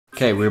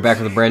Okay, we're back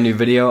with a brand new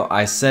video.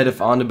 I said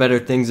if On to Better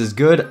Things is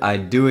good,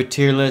 I'd do a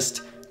tier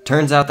list.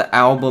 Turns out the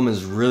album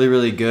is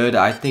really good.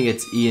 I think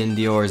it's Iann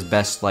Dior's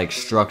best like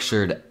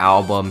structured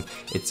album.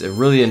 It's a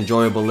really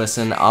enjoyable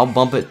listen. I'll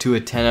bump it to a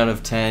 10 out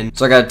of 10.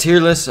 So I got a tier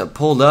list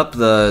pulled up.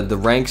 The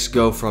ranks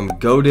go from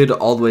goated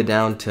all the way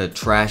down to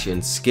trash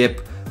and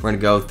skip. We're gonna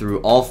go through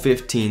all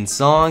 15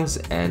 songs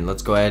and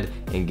let's go ahead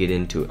and get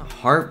into it.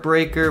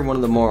 Heartbreaker, one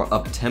of the more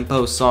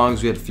up-tempo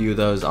songs. We had a few of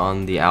those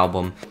on the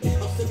album.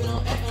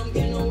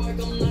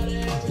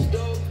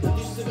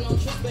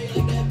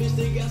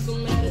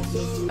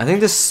 I think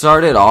this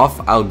started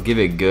off, I'll give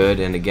it good,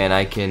 and again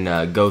I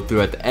can go through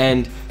at the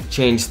end,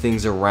 change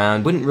things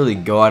around. Wouldn't really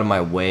go out of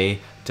my way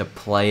to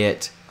play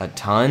it a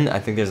ton. I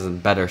think there's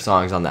better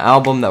songs on the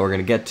album that we're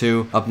gonna get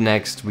to. Up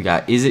next we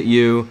got Is It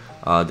You,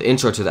 the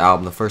intro to the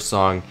album, the first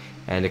song,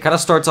 and it kind of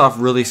starts off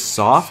really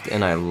soft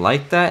and I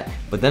like that,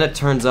 but then it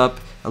turns up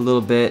a little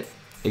bit.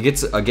 It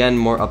gets again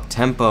more up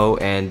tempo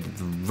and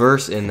the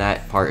verse in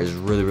that part is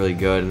really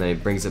good, and then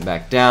it brings it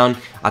back down.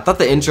 I thought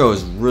the intro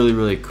was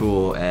really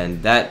cool,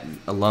 and that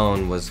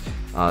alone was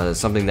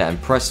something that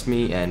impressed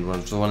me and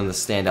was one of the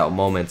standout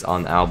moments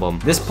on the album.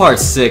 This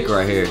part's sick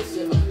right here.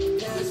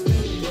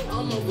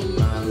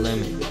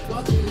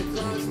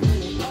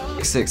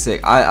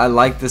 Sick. I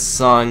like this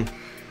song.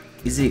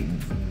 Is it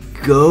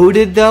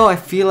goated though? I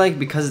feel like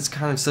because it's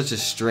kind of such a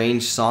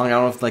strange song, I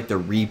don't know if like the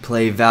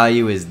replay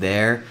value is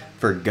there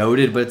for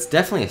goated, but it's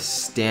definitely a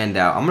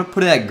standout. I'm gonna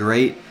put it at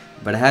great,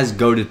 but it has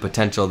goated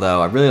potential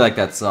though. I really like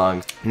that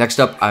song. Next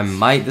up,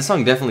 this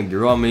song definitely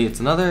grew on me. It's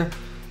another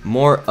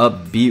more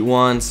upbeat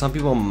one. Some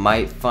people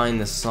might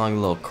find this song a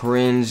little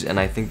cringe, and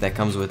I think that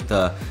comes with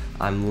the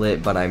I'm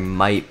lit but I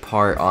might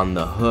part on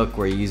the hook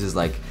where he uses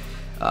like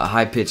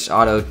high-pitched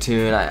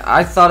auto-tune.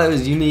 I thought it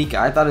was unique.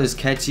 I thought it was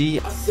catchy.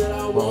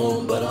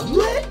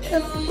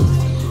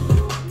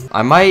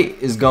 I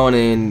might is going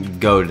in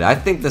goated. I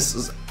think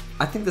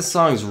the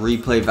song's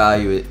replay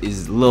value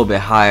is a little bit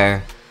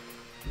higher.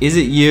 Is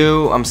It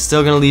You? I'm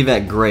still gonna leave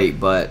at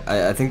great, but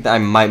I think that I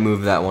might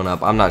move that one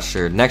up. I'm not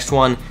sure. Next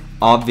one,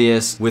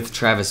 Obvious with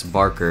Travis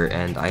Barker,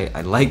 and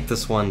I like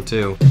this one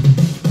too.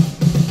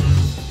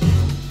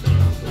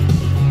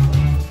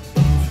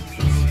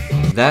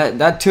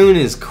 That tune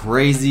is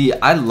crazy.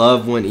 I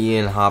love when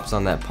Iann hops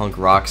on that punk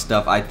rock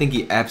stuff. I think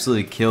he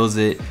absolutely kills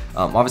it.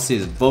 Obviously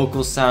his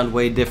vocals sound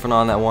way different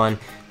on that one.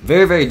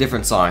 Very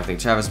different song. I think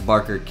Travis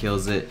Barker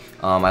kills it.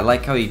 I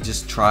like how he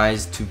just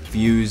tries to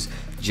fuse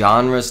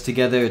genres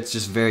together. It's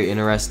just very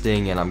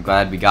interesting, and I'm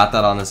glad we got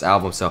that on this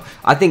album. So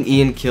I think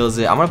Iann kills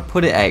it. I'm gonna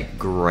put it at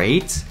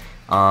great.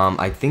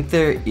 I think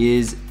there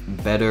is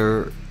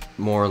better,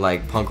 more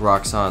like punk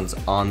rock songs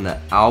on the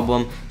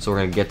album, so we're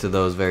gonna get to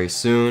those very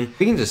soon.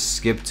 We can just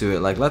skip to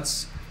it. Like,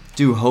 let's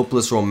do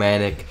Hopeless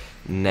Romantic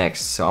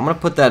next. So I'm gonna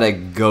put that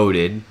at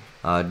goated,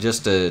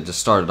 just to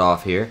start it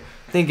off here.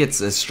 I think it's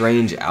a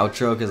strange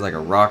outro because like a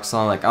rock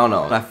song, like I don't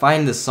know. I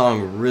find this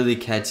song really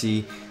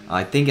catchy.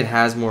 I think it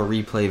has more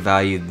replay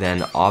value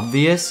than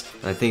Obvious,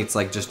 and I think it's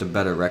like just a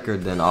better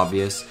record than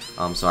Obvious,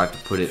 so I have to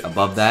put it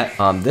above that.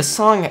 This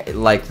song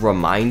like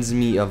reminds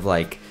me of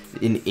like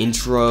an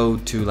intro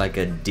to like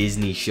a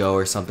Disney show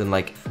or something.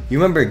 Like, you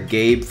remember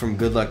Gabe from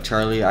Good Luck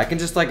Charlie? I can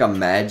just like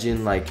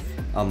imagine like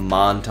a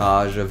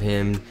montage of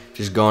him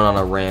just going on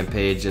a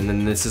rampage, and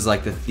then this is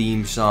like the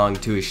theme song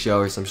to his show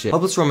or some shit.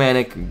 Hopeless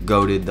Romantic,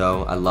 goated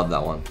though. I love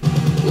that one.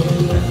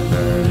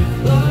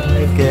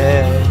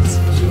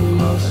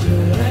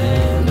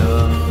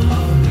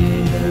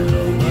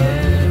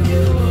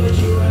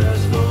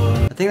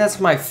 I think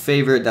that's my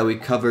favorite that we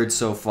covered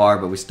so far,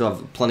 but we still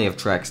have plenty of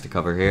tracks to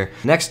cover here.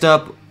 Next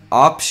up,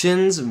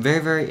 Options.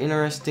 Very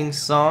interesting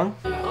song.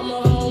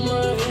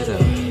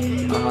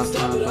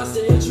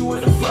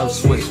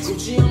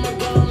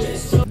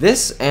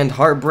 This and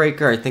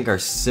Heartbreaker I think are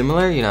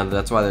similar, you know,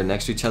 that's why they're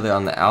next to each other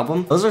on the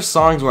album. Those are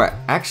songs where I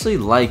actually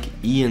like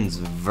Iann's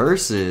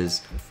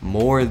verses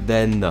more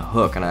than the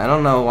hook, and I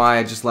don't know why.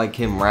 I just like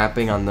him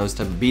rapping on those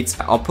type of beats.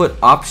 I'll put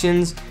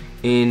Options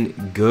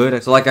in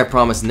good. So like I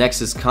promised, next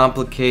is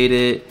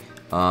Complicated.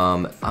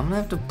 I'm gonna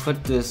have to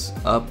put this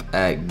up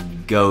at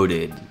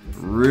goated.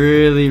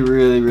 Really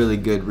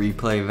good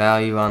replay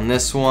value on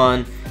this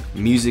one.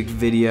 Music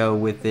video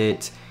with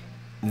it.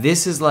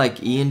 This is like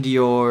Iann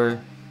Dior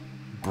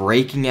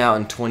breaking out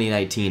in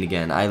 2019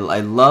 again. I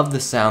love the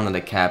sound that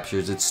it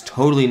captures. It's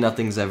totally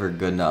Nothing's Ever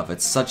Good Enough.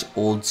 It's such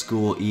old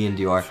school Iann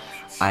Dior.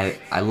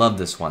 I love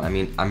this one. I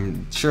mean,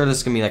 I'm sure this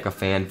is gonna be like a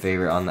fan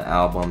favorite on the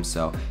album.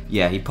 So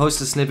yeah, he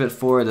posted a snippet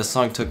for it. The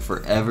song took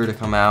forever to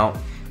come out,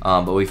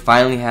 but we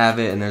finally have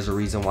it, and there's a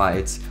reason why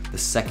it's the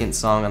second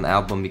song on the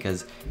album,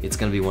 because it's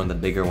gonna be one of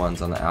the bigger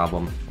ones on the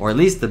album, or at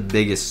least the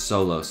biggest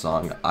solo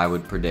song, I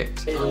would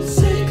predict.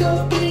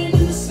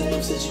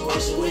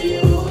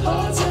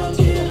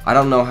 I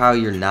don't know how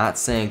you're not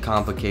saying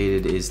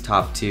Complicated is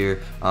top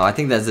tier. I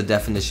think that's the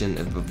definition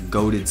of a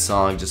goated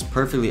song, just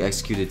perfectly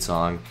executed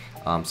song.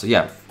 So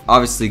yeah,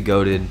 obviously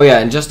goated. But yeah,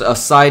 and just a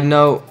side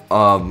note,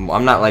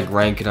 I'm not like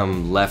ranking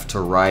them left to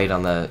right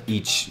on the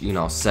each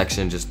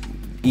section, just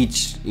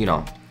each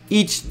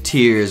each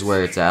tier is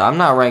where it's at. I'm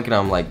not ranking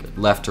them like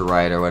left to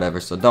right or whatever,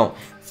 so don't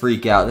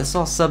freak out. This is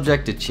all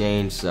subject to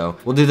change, so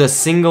we'll do the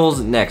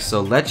singles next. So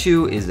Let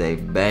You is a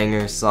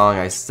banger song.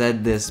 I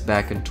said this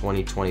back in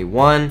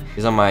 2021.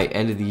 It's on my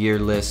end of the year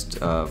list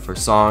for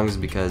songs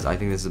because I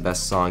think this is the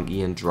best song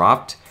Ian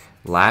dropped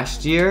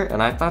last year,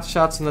 and I thought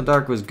Shots in the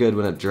Dark was good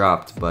when it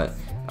dropped, but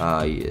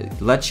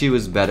Let You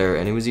is better,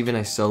 and it was even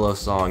a solo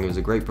song. It was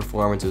a great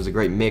performance. It was a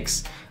great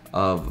mix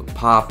of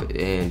pop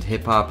and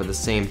hip-hop at the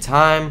same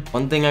time.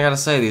 One thing I gotta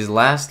say, these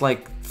last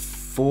like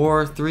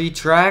 3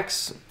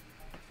 tracks,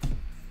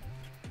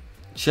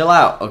 chill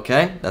out,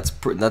 okay?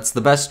 That's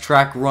the best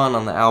track run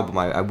on the album,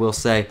 I will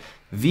say.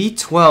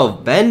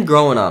 V12, been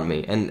growing on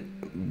me, and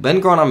been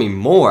growing on me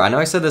more. I know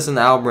I said this in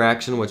the album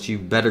reaction, which you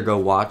better go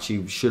watch.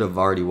 You should have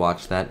already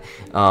watched that.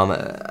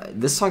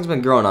 This song's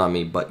been growing on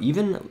me, but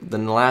even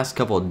in the last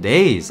couple of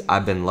days,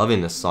 I've been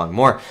loving this song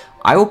more.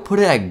 I will put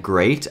it at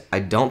great. I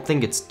don't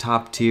think it's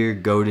top tier,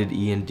 goated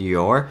iann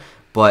Dior,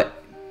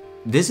 but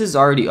this is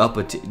already up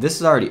a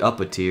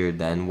tier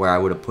than where I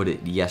would have put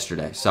it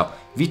yesterday. So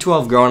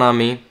V12 growing on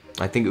me.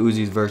 I think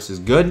Uzi's verse is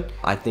good.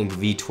 I think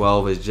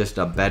V12 is just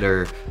a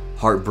better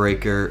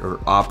heartbreaker or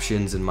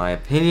options in my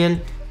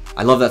opinion.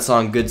 I love that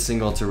song, good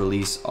single to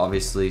release,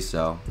 obviously,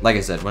 so like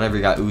I said, whenever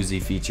you got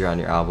Uzi feature on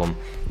your album,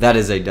 that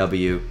is a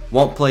W.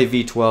 Won't play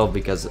V12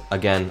 because,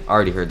 again, I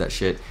already heard that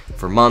shit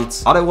for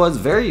months. Thought it was a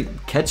very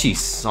catchy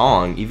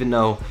song, even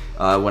though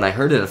when I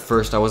heard it at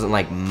first, I wasn't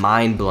like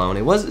mind blown.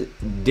 It was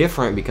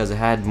different because it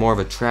had more of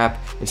a trap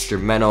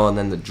instrumental, and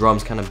then the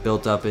drums kind of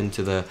built up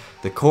into the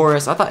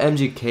chorus. I thought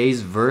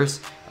MGK's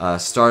verse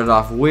started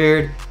off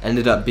weird,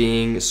 ended up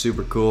being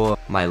super cool.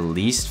 My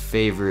least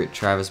favorite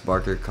Travis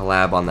Barker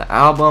collab on the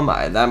album.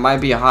 That might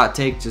be a hot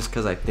take just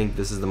because I think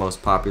this is the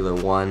most popular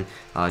one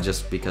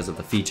just because of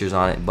the features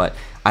on it, but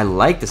I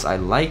like this. I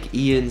like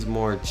Ian's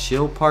more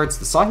chill parts.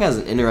 The song has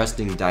an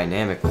interesting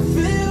dynamic.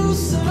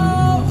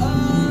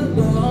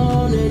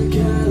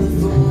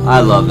 I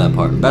love that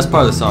part. Best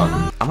part of the song.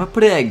 I'm gonna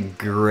put it at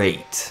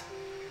great.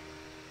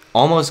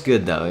 Almost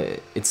good though.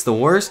 It's the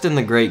worst in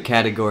the great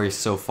category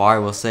so far, I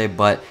will say,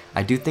 but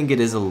I do think it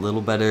is a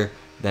little better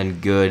than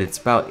good. It's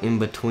about in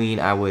between,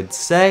 I would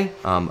say.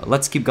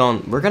 Let's keep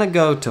going. We're gonna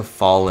go to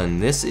Fallen.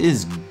 This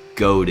is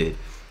goated.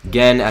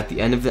 Again, at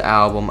the end of the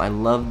album, I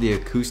love the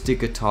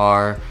acoustic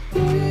guitar.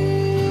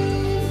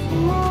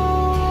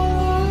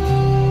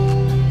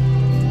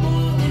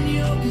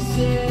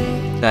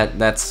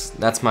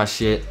 That's my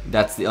shit.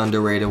 That's the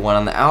underrated one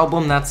on the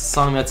album. That's the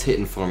song that's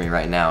hitting for me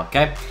right now,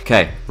 okay?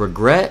 Okay,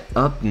 Regret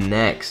up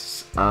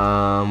next.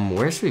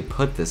 Where should we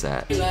put this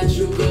at? This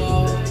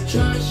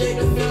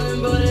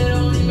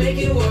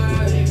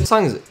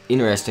song is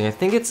interesting. I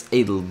think it's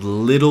a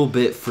little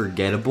bit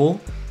forgettable,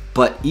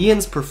 but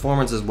Ian's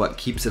performance is what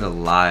keeps it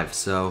alive,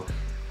 so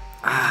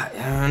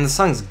and the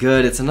song's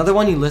good. It's another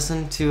one you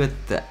listen to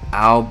at the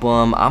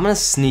album. I'm gonna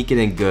sneak it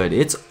in good.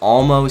 It's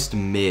almost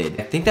mid.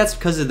 I think that's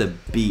because of the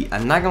beat.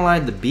 I'm not gonna lie,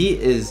 the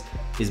beat is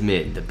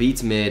mid. The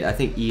beat's mid. I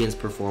think Ian's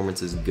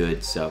performance is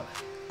good, so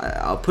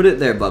I'll put it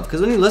there above,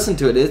 because when you listen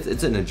to it,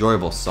 it's an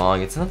enjoyable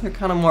song. It's another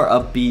kind of more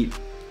upbeat,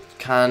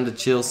 kind of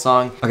chill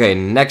song. Okay,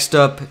 next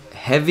up,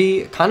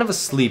 Heavy, kind of a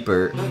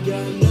sleeper.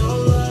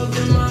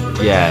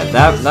 Yeah,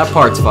 that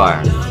part's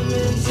fire.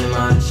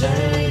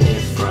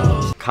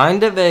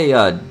 Kind of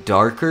a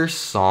darker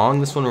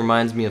song. This one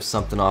reminds me of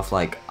something off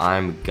like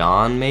I'm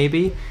Gone,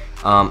 maybe.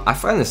 I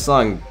find this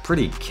song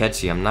pretty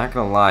catchy, I'm not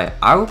gonna lie.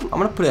 I'm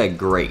gonna put it at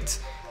great.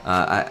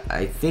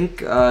 I think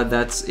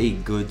that's a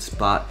good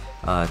spot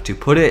to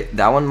put it.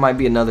 That one might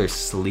be another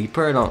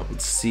sleeper. I don't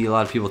see a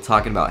lot of people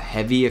talking about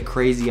Heavy a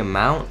crazy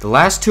amount. The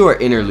last two are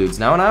interludes.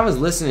 Now when I was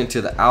listening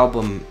to the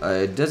album,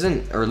 it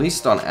doesn't, or at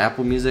least on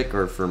Apple Music,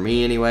 or for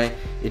me anyway,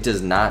 it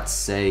does not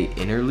say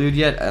interlude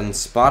yet. On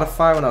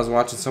Spotify, when I was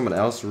watching someone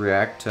else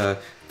react to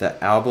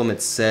the album,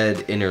 it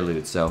said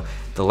interlude. So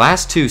the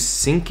last two,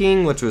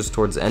 Sinking, which was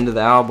towards the end of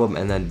the album,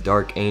 and then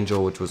Dark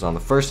Angel, which was on the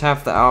first half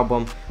of the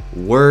album,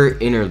 were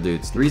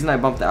interludes. The reason I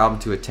bumped the album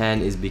to a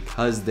 10 is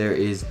because there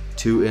is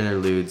 2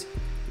 interludes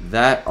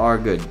that are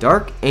good.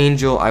 Dark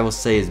Angel, I will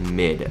say, is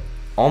mid,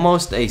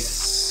 almost a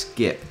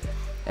skip.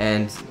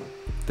 And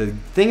the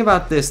thing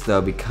about this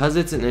though, because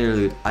it's an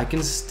interlude, I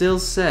can still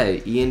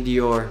say iann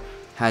Dior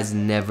has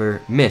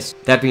never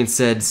missed. That being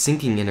said,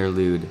 Sinking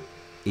interlude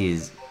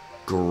is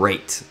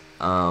great.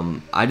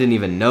 I didn't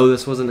even know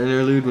this was an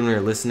interlude when we were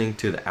listening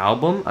to the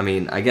album. I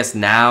mean, I guess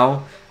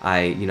now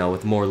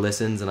with more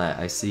listens, and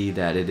I see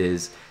that it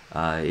is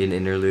an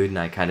interlude, and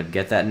I kind of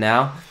get that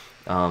now.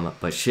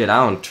 But shit,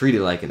 I don't treat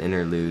it like an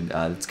interlude.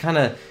 It's kind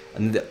of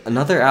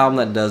another album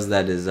that does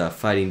that is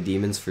Fighting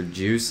Demons for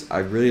Juice. I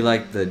really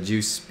like the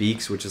Juice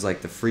Speaks, which is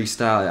like the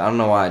freestyle. I don't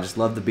know why, I just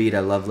love the beat. I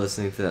love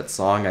listening to that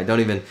song. I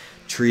don't even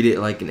treat it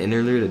like an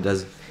interlude. It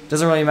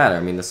doesn't really matter. I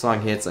mean, the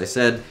song hits. I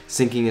said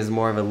Sinking is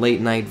more of a late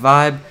night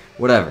vibe.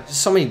 Whatever.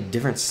 Just so many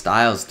different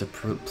styles to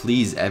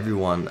please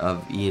everyone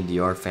of iann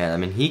Dior fan. I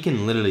mean, he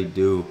can literally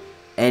do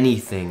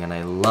anything, and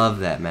I love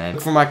that, man.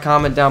 Look for my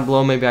comment down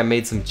below. Maybe I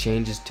made some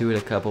changes to it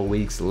a couple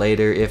weeks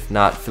later. If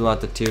not, fill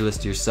out the tier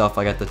list yourself.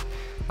 I got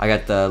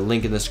the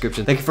link in the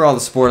description. Thank you for all the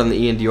support on the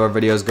Ian Dior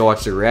videos. Go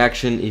watch the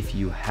reaction if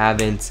you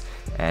haven't,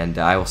 and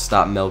I will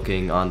stop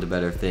milking on to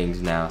better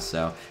things now.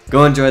 So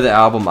go enjoy the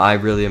album. I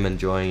really am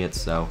enjoying it.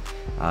 So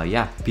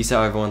yeah, peace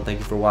out, everyone. Thank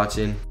you for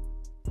watching.